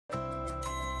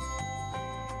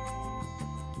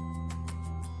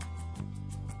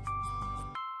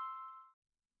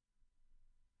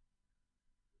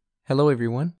Hello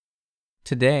everyone.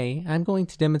 Today I'm going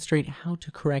to demonstrate how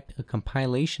to correct a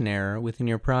compilation error within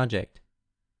your project.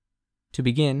 To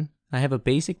begin, I have a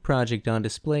basic project on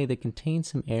display that contains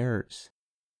some errors.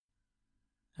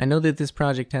 I know that this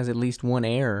project has at least one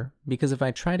error because if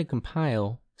I try to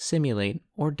compile, simulate,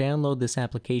 or download this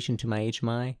application to my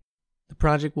HMI, the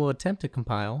project will attempt to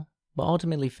compile, but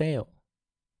ultimately fail.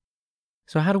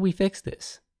 So how do we fix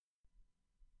this?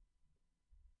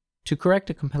 To correct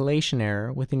a compilation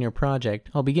error within your project,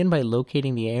 I'll begin by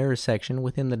locating the error section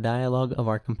within the dialog of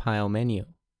our compile menu.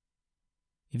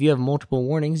 If you have multiple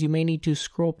warnings, you may need to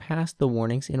scroll past the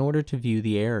warnings in order to view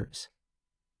the errors.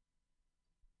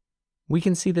 We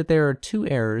can see that there are two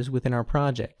errors within our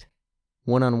project,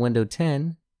 one on Windows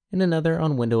 10 and another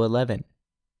on Windows 11.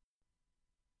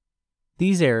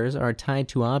 These errors are tied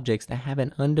to objects that have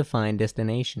an undefined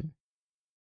destination.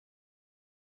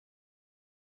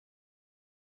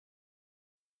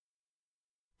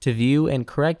 To view and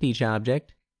correct each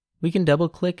object, we can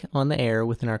double-click on the error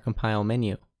within our compile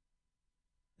menu.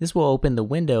 This will open the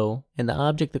window and the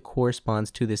object that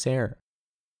corresponds to this error.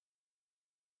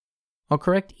 I'll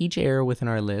correct each error within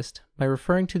our list by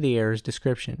referring to the error's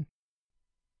description.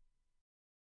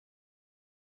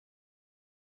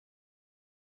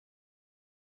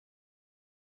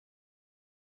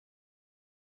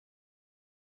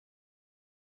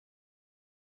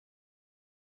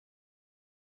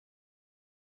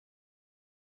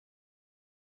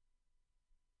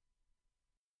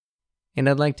 And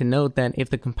I'd like to note that if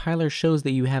the compiler shows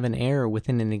that you have an error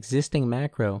within an existing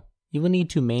macro, you will need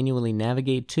to manually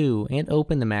navigate to and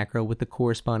open the macro with the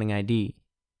corresponding ID.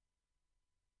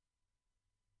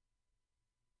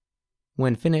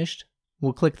 When finished,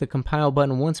 we'll click the compile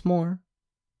button once more,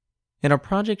 and our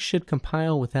project should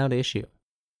compile without issue.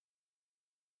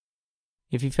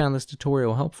 If you found this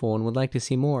tutorial helpful and would like to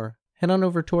see more, head on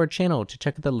over to our channel to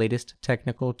check out the latest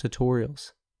technical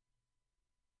tutorials.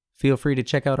 Feel free to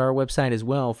check out our website as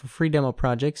well for free demo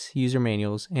projects, user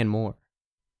manuals, and more.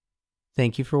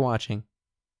 Thank you for watching.